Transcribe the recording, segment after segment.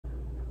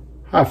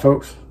Hi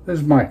folks, this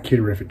is Mike,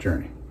 Keto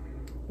Journey.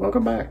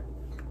 Welcome back.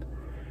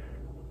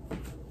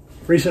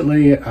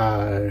 Recently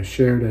I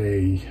shared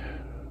a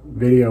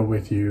video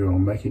with you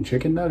on making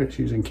chicken nuggets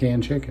using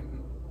canned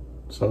chicken.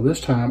 So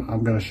this time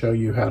I'm going to show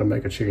you how to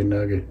make a chicken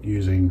nugget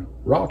using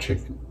raw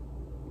chicken.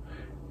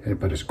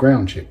 But it's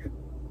ground chicken.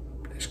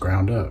 It's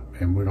ground up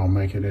and we're going to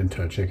make it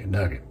into a chicken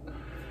nugget.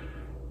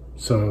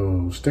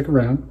 So stick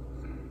around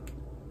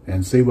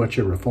and see what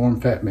your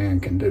reformed fat man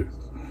can do.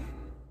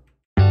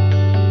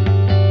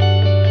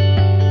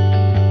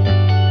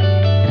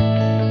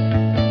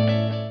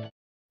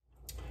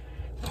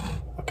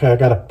 Okay, I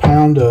got a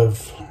pound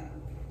of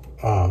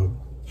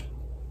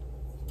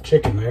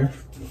chicken there,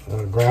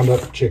 ground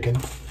up chicken.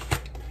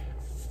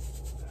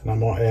 And I'm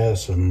gonna add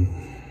some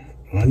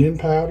onion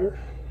powder.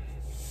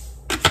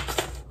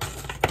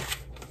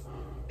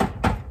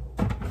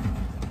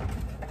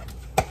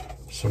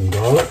 Some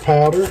garlic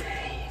powder.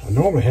 I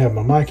normally have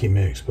my Mikey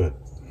mix, but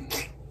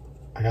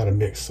I gotta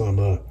mix some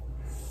up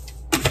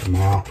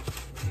now.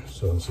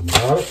 So some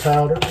garlic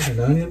powder and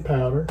onion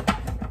powder.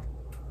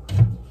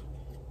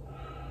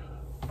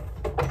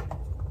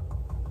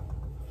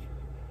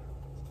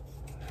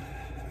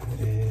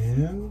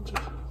 And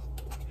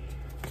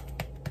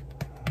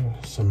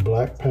some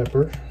black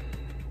pepper.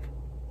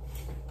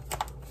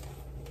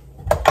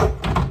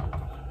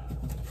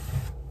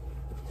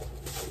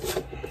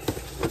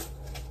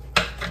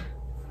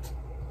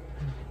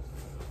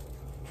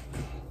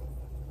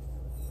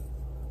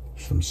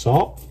 Some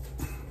salt,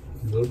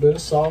 a little bit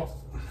of salt.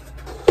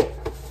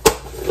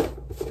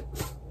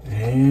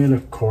 And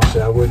of course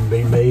that wouldn't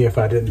be me if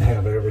I didn't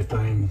have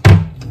everything.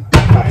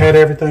 If I had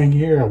everything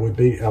here, I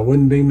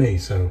wouldn't be me.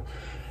 So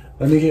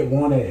let me get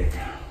one egg.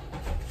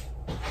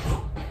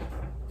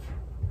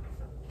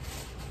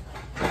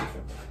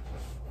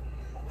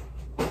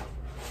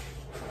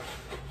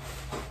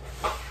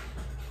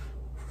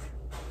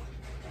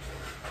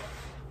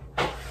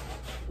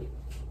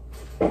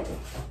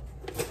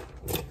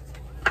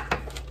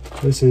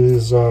 This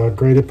is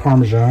grated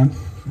Parmesan.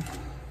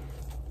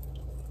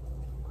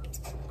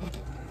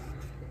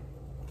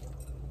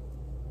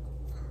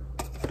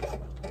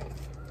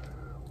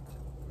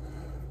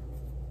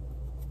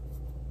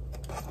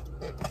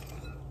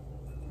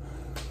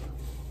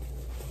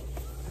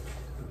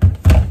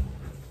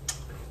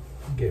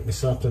 Get me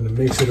something to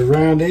mix it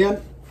around in.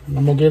 I'm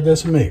gonna give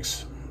this a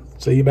mix.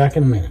 See you back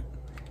in a minute.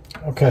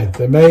 Okay,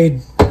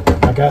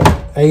 I got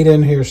 8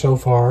 in here so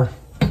far.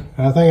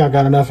 And I think I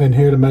got enough in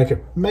here to make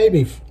it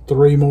maybe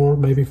 3 more,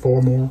 maybe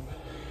 4 more.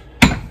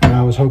 And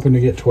I was hoping to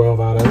get 12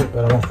 out of it,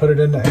 but I'm gonna put it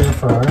in the air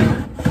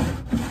fryer.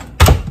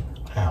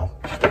 Ow.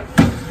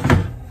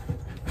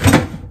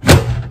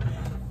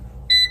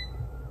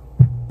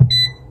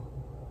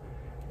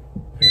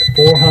 At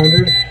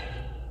 400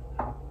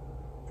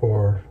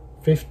 for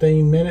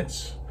 15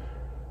 minutes.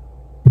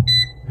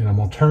 And I'm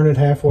gonna turn it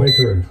halfway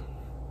through.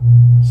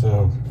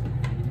 So,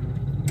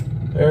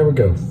 there we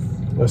go.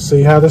 Let's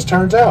see how this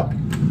turns out.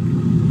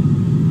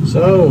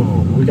 So,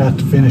 we got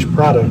the finished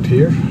product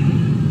here.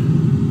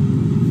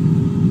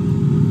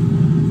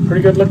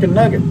 Pretty good looking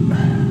nugget.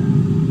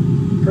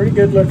 Pretty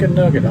good looking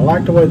nugget. I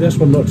like the way this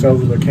one looks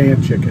over the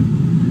canned chicken.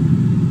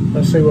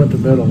 Let's see what the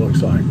middle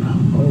looks like.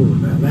 Oh,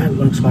 now that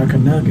looks like a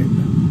nugget.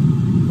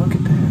 Look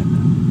at that.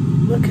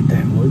 Look at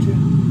that, would you?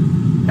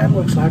 That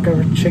looks like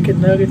a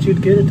chicken nugget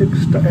you'd get at the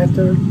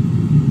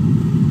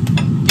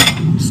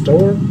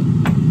store.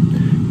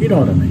 You know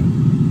what I mean.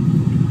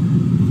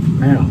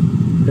 Now,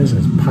 this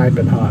is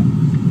piping hot.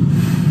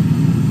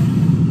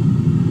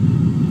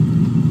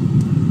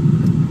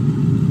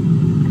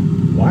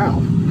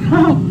 Wow.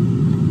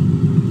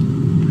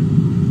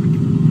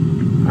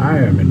 I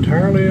am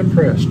entirely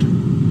impressed.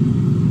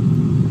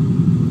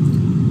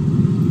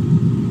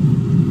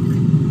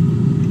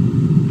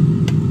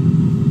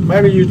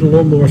 Maybe use a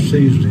little more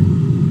seasoning.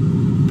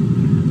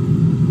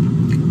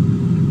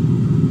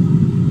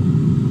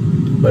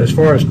 But as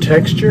far as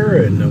texture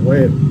and the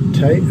way it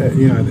tastes,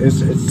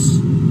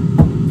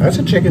 that's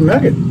a chicken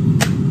nugget.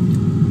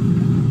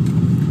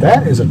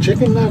 That is a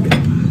chicken nugget.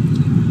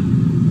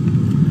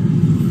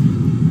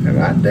 And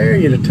I dare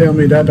you to tell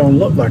me that don't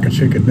look like a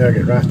chicken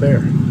nugget right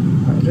there.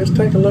 Just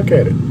take a look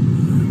at it.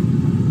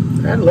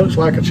 That looks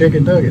like a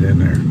chicken nugget in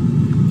there.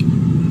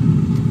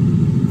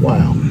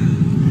 Wow.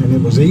 And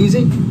it was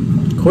easy,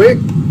 quick,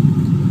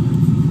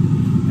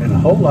 and a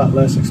whole lot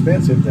less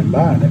expensive than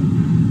buying it.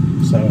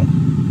 So,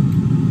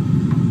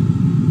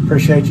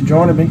 appreciate you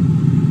joining me.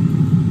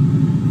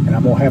 And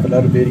I'm going to have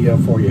another video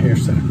for you here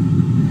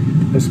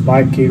soon. This is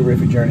Mike,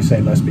 Keto Journey,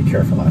 saying let's be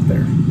careful out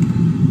there.